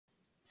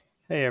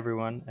Hey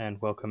everyone,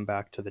 and welcome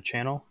back to the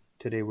channel.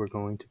 Today we're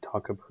going to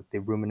talk about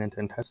the ruminant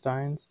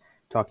intestines,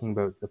 talking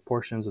about the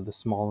portions of the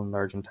small and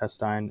large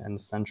intestine, and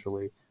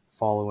essentially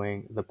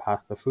following the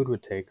path the food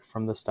would take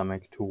from the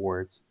stomach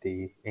towards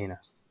the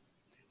anus.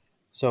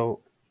 So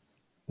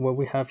what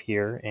we have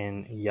here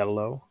in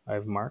yellow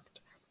I've marked,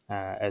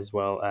 as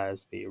well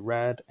as the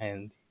red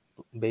and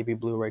baby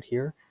blue right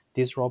here,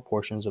 these are all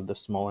portions of the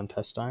small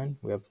intestine.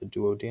 We have the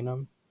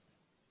duodenum,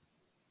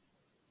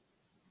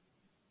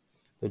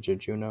 the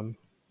jejunum,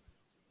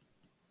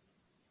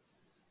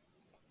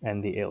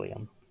 and the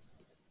ileum.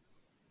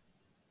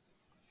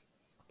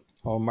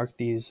 I'll mark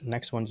these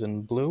next ones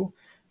in blue.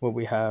 What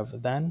we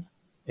have then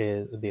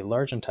is the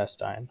large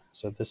intestine.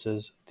 So this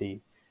is the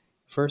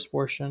first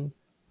portion,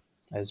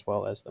 as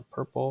well as the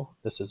purple.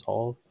 This is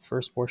all the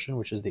first portion,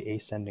 which is the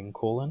ascending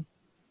colon.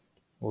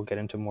 We'll get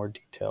into more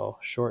detail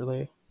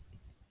shortly.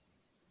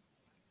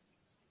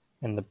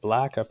 In the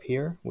black up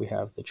here, we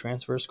have the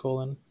transverse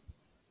colon.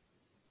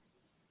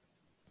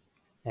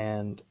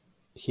 And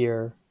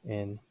here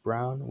in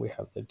brown, we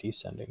have the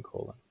descending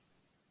colon.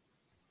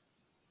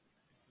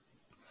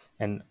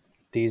 And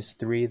these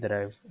three that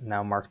I've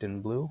now marked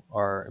in blue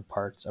are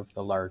parts of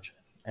the large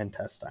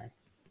intestine.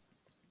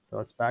 So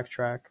let's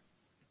backtrack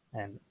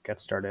and get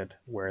started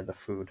where the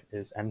food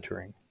is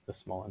entering the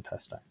small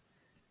intestine,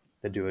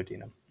 the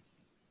duodenum.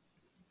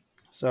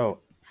 So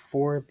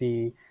for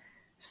the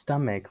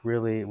stomach,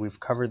 really, we've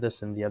covered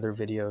this in the other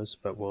videos,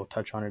 but we'll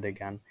touch on it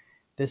again.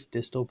 This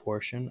distal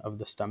portion of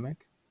the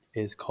stomach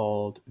is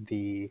called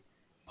the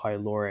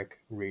pyloric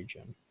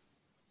region.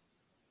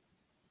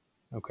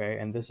 Okay,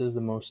 and this is the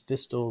most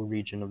distal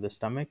region of the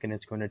stomach, and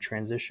it's going to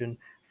transition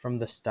from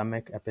the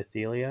stomach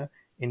epithelia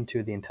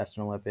into the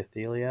intestinal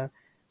epithelia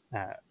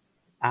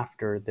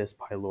after this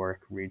pyloric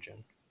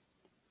region.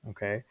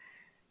 Okay,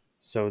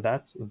 so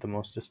that's the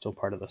most distal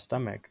part of the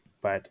stomach,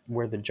 but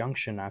where the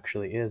junction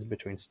actually is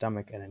between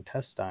stomach and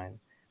intestine,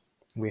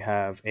 we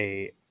have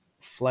a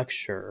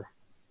flexure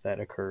that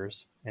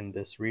occurs in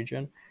this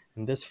region,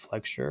 and this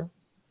flexure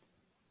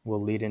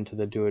will lead into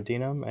the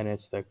duodenum, and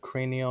it's the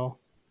cranial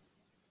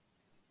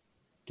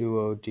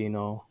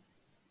duodenal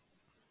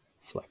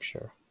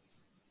flexure.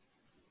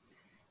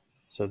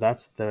 So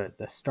that's the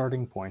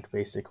starting point,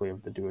 basically,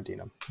 of the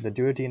duodenum. The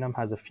duodenum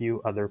has a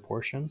few other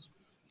portions.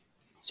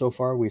 So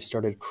far, we've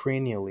started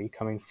cranially,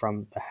 coming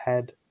from the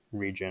head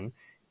region.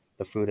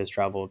 The food has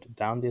traveled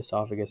down the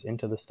esophagus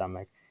into the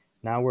stomach.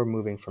 Now we're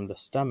moving from the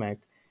stomach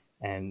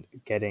and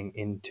getting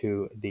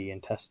into the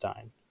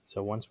intestine.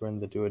 So once we're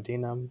in the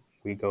duodenum,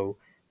 we go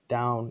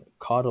down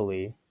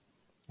caudally,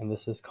 and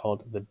this is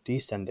called the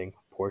descending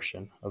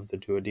portion of the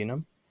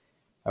duodenum.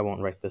 I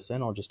won't write this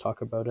in, I'll just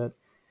talk about it.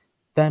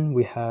 Then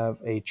we have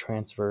a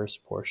transverse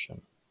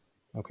portion.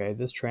 Okay,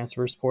 this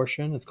transverse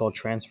portion, it's called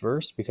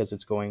transverse because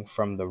it's going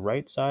from the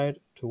right side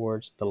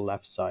towards the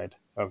left side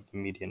of the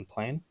median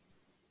plane.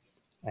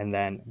 And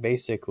then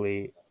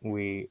basically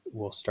we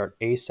will start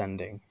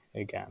ascending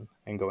again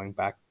and going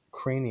back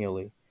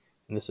cranially.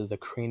 And this is the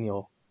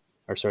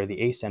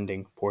the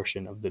ascending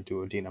portion of the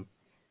duodenum.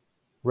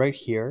 Right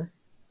here,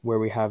 where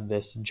we have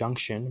this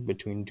junction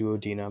between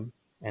duodenum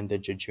and the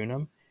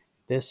jejunum,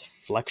 this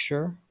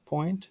flexure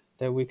point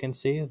that we can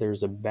see,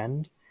 there's a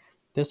bend.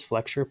 This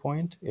flexure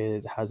point,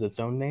 it has its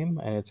own name,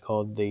 and it's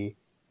called the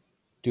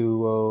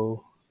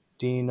Duodenal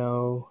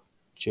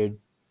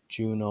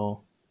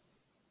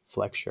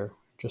Flexure.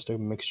 Just a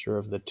mixture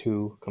of the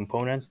two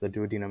components, the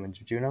duodenum and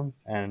jejunum,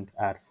 and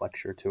add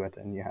flexure to it,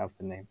 and you have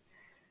the name.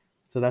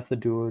 So that's the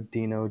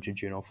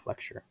duodenojejunal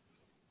flexure.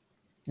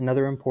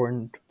 Another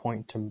important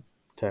point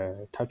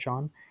to touch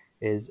on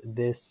is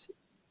this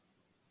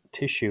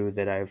tissue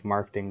that I've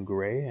marked in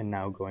gray and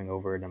now going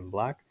over it in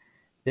black.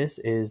 This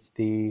is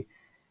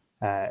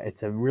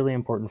it's a really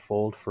important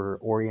fold for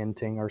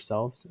orienting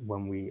ourselves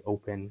when we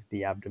open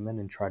the abdomen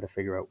and try to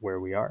figure out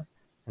where we are.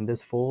 And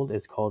this fold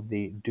is called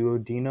the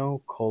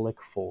duodenocolic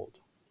fold.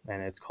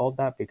 And it's called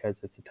that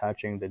because it's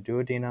attaching the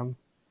duodenum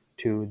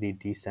to the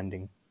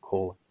descending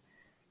colon.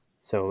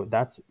 So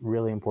that's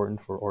really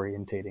important for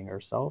orientating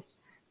ourselves.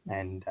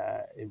 And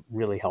it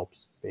really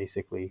helps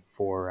basically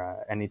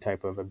for any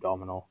type of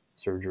abdominal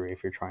surgery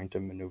if you're trying to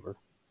maneuver.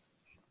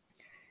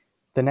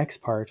 The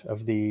next part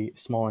of the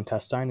small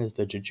intestine is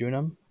the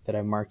jejunum that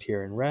I marked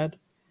here in red.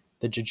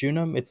 The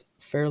jejunum, it's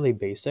fairly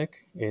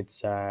basic.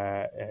 It's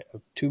a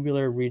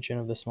tubular region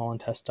of the small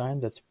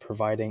intestine that's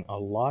providing a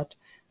lot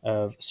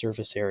of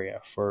surface area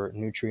for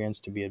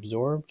nutrients to be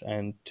absorbed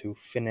and to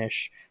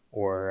finish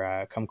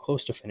or come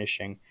close to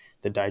finishing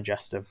the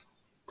digestive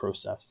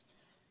process.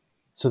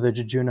 So the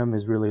jejunum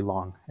is really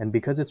long, and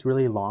because it's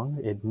really long,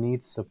 it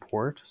needs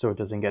support so it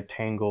doesn't get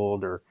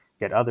tangled or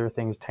get other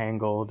things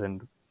tangled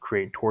and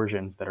create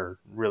torsions that are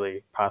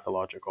really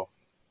pathological.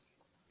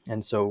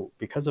 And so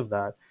because of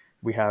that,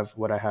 we have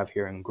what I have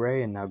here in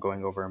gray and now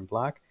going over in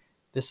black.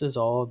 This is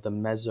all the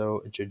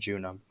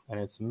mesojejunum, and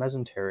it's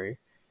mesentery,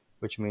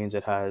 which means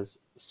it has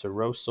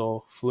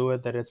serosal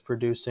fluid that it's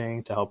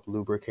producing to help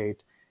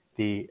lubricate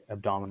the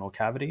abdominal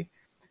cavity.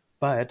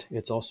 But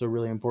it's also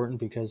really important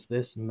because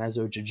this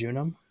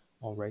mesojejunum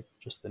I'll write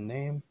just the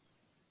name.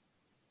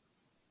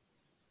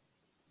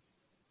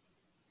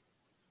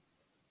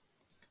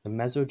 The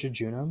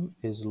mesojejunum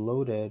is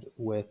loaded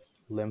with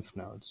lymph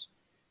nodes.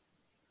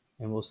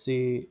 And we'll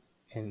see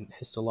in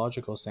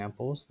histological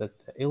samples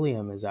that the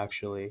ileum is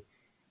actually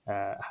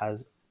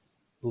has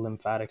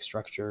lymphatic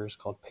structures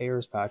called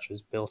Peyer's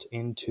patches built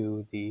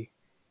into the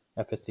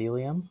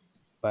epithelium.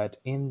 But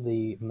in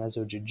the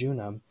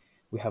mesojejunum,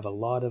 we have a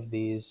lot of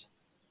these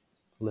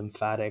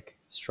lymphatic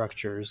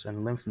structures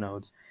and lymph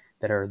nodes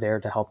that are there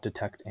to help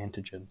detect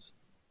antigens.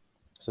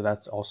 So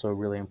that's also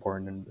really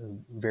important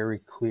and very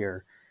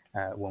clear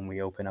when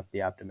we open up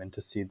the abdomen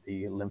to see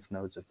the lymph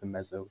nodes of the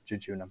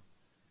mesojejunum.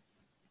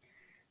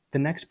 The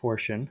next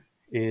portion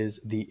is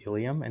the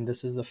ileum, and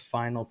this is the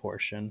final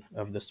portion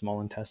of the small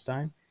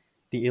intestine.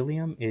 The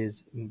ileum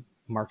is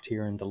marked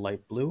here in the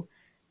light blue.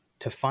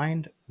 To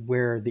find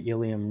where the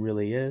ileum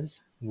really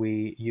is,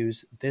 we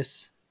use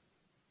this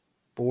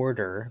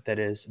border that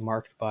is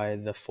marked by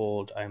the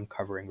fold I'm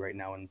covering right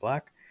now in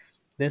black.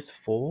 This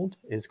fold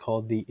is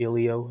called the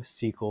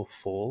iliocecal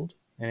fold,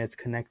 and it's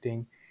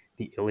connecting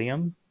the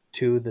ileum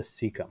to the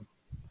cecum.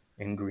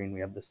 In green, we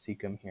have the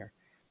cecum here.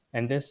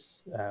 And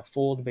this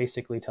fold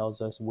basically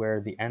tells us where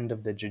the end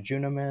of the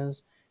jejunum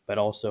is, but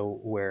also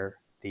where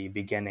the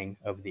beginning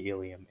of the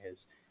ileum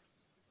is.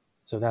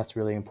 So that's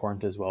really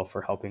important as well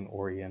for helping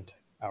orient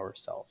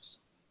ourselves.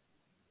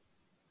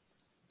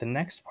 The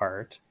next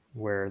part,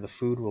 where the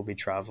food will be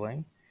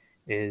traveling,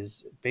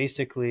 is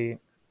basically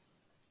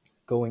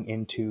going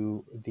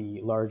into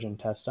the large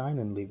intestine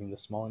and leaving the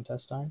small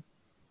intestine.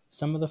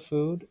 Some of the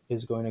food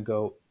is going to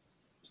go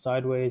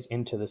sideways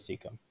into the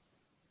cecum.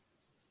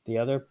 The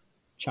other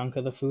chunk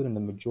of the food, and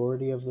the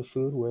majority of the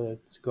food where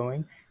it's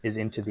going, is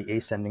into the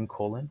ascending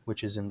colon,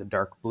 which is in the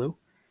dark blue.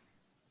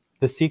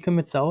 The cecum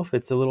itself,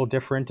 it's a little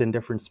different in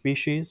different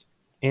species.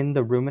 In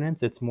the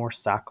ruminants, it's more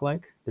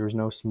sac-like. There's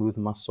no smooth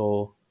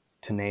muscle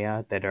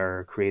tinea that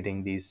are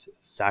creating these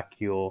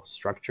saccule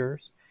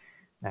structures.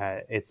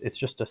 It's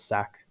just a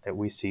sac that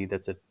we see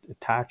that's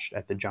attached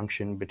at the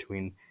junction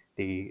between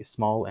the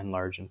small and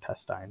large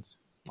intestines,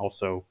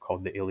 also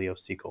called the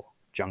ileocecal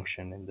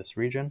junction in this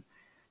region.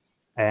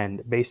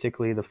 And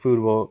basically, the food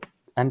will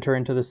enter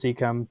into the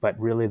cecum, but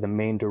really the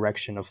main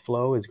direction of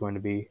flow is going to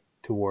be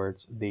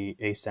towards the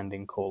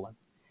ascending colon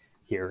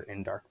here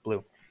in dark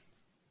blue.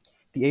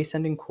 The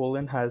ascending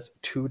colon has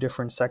two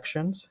different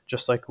sections,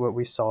 just like what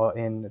we saw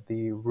in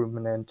the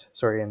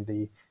in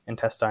the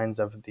intestines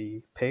of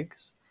the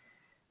pigs.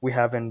 We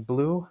have in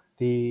blue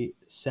the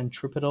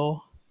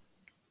centripetal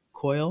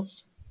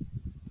coils.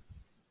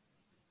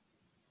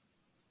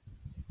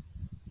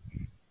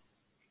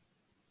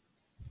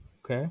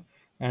 Okay.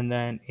 And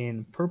then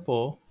in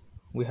purple,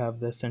 we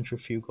have the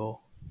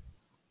centrifugal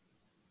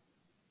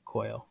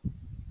coil.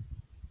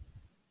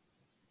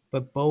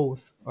 But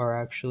both are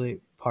actually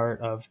part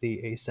of the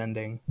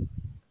ascending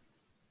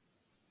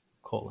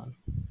colon.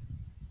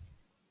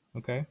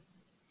 Okay?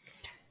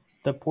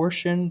 The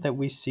portion that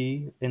we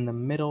see in the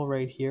middle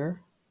right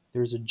here,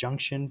 there's a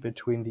junction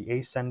between the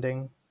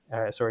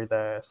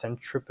the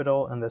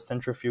centripetal and the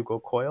centrifugal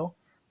coil.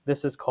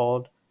 This is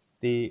called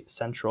the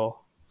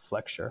central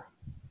flexure.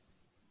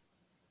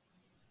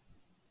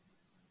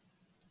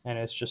 And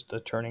it's just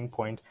the turning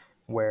point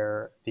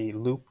where the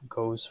loop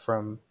goes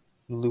from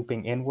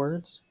looping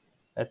inwards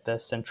at the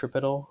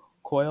centripetal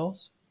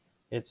coils.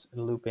 It's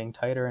looping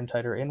tighter and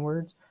tighter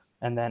inwards.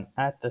 And then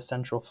at the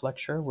central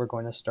flexure, we're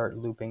going to start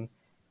looping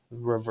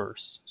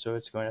reverse. So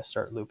it's going to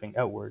start looping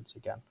outwards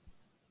again.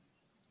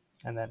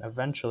 And then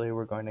eventually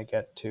we're going to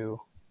get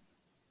to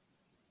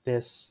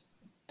this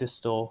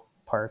distal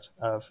part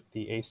of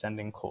the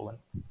ascending colon.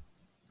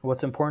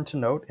 What's important to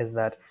note is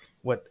that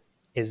what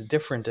is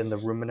different in the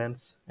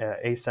ruminants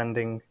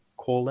ascending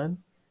colon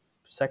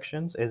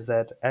sections is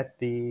that at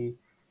the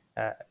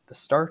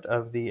start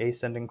of the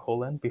ascending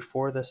colon,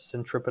 before the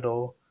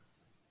centripetal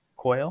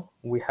coil,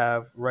 we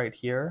have right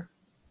here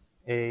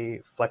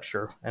a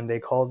flexure, and they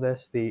call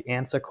this the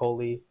ansa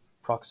coli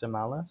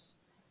proximalis.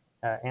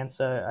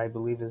 Ansa, I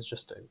believe, is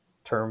just a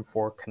term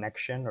for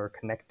connection or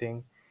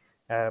connecting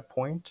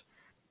point,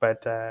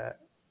 but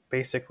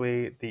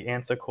basically the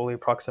ansa coli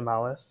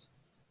proximalis,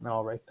 and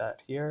I'll write that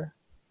here,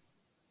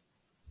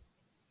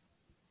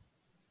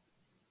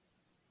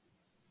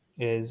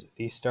 is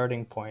the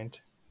starting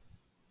point,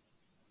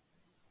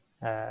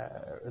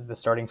 the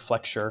starting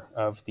flexure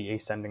of the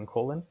ascending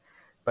colon.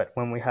 But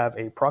when we have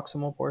a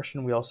proximal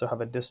portion, we also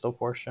have a distal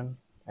portion.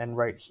 And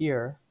right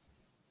here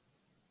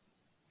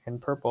in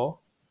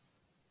purple,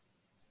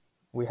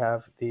 we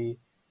have the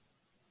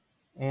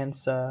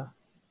ansa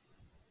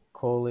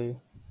coli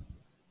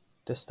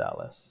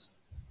distalis,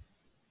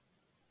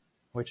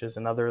 which is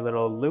another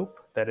little loop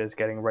that is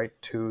getting right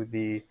to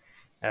the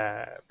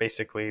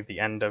basically the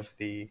end of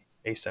the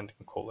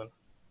ascending colon.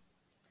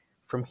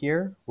 From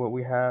here, what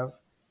we have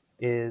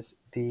is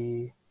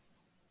the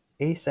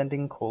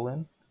ascending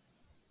colon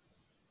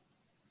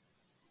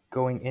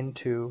going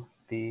into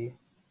the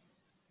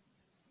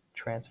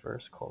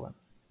transverse colon.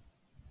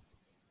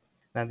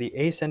 Now the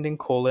ascending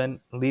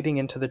colon leading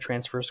into the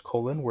transverse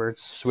colon, where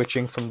it's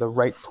switching from the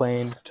right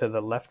plane to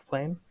the left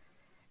plane.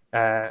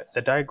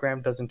 The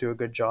diagram doesn't do a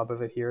good job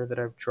of it here that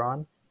I've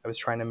drawn. I was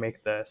trying to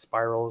make the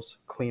spirals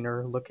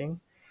cleaner looking,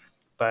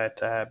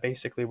 but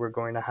basically we're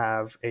going to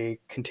have a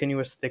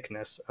continuous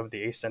thickness of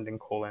the ascending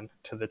colon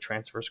to the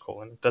transverse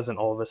colon. It doesn't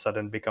all of a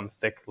sudden become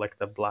thick like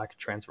the black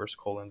transverse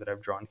colon that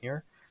I've drawn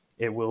here.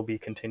 It will be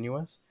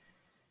continuous.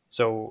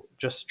 So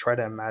just try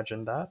to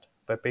imagine that.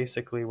 But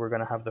basically we're going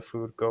to have the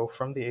food go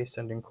from the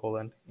ascending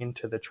colon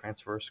into the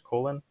transverse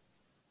colon,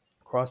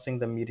 crossing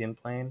the median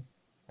plane,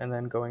 and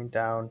then going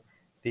down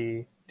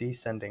the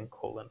descending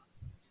colon.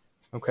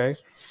 Okay,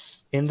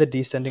 in the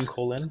descending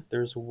colon,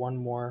 there's one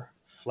more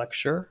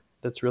flexure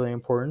that's really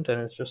important,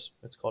 and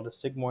it's called a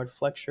sigmoid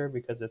flexure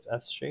because it's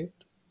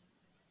S-shaped.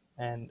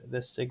 And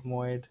this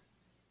sigmoid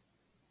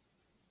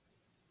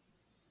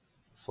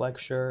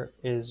flexure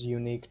is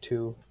unique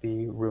to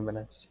the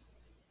ruminants.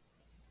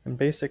 And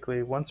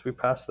basically, once we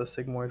pass the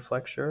sigmoid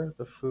flexure,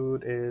 the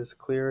food is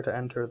clear to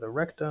enter the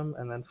rectum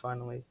and then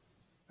finally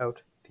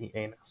out the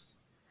anus.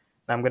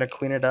 Now I'm going to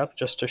clean it up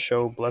just to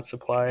show blood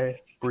supply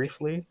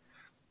briefly.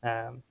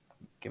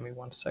 Give me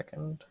 1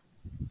 second.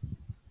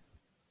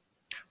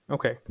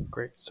 Okay,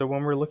 great. So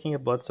when we're looking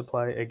at blood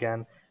supply,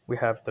 again, we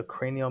have the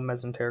cranial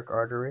mesenteric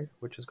artery,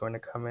 which is going to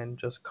come in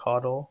just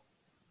caudal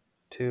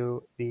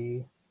to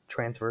the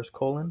transverse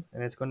colon,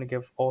 and it's going to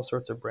give all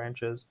sorts of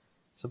branches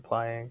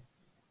supplying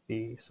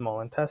the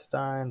small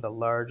intestine, the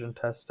large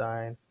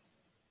intestine,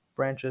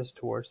 branches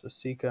towards the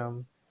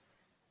cecum,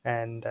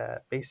 and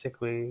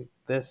basically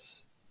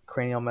this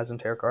cranial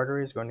mesenteric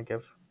artery is going to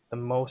give the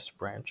most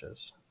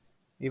branches.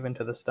 Even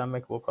to the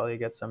stomach, we'll probably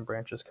get some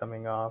branches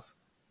coming off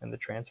in the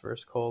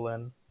transverse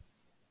colon.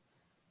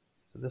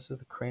 So this is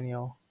the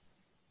cranial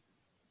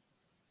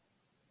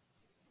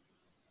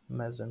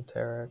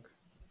mesenteric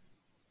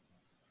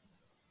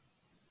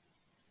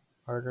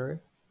artery.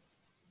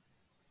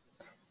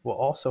 We'll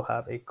also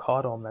have a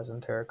caudal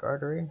mesenteric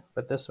artery,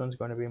 but this one's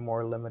going to be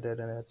more limited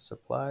in its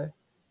supply,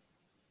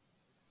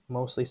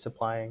 mostly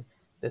supplying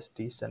this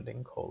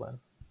descending colon.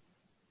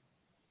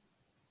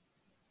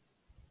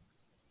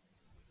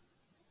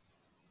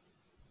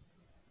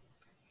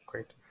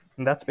 Great.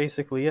 And that's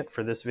basically it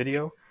for this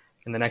video.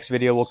 In the next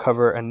video, we'll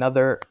cover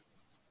another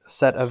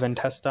set of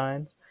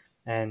intestines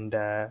and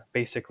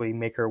basically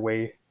make our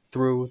way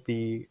through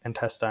the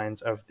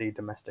intestines of the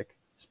domestic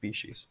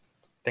species.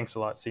 Thanks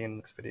a lot. See you in the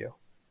next video.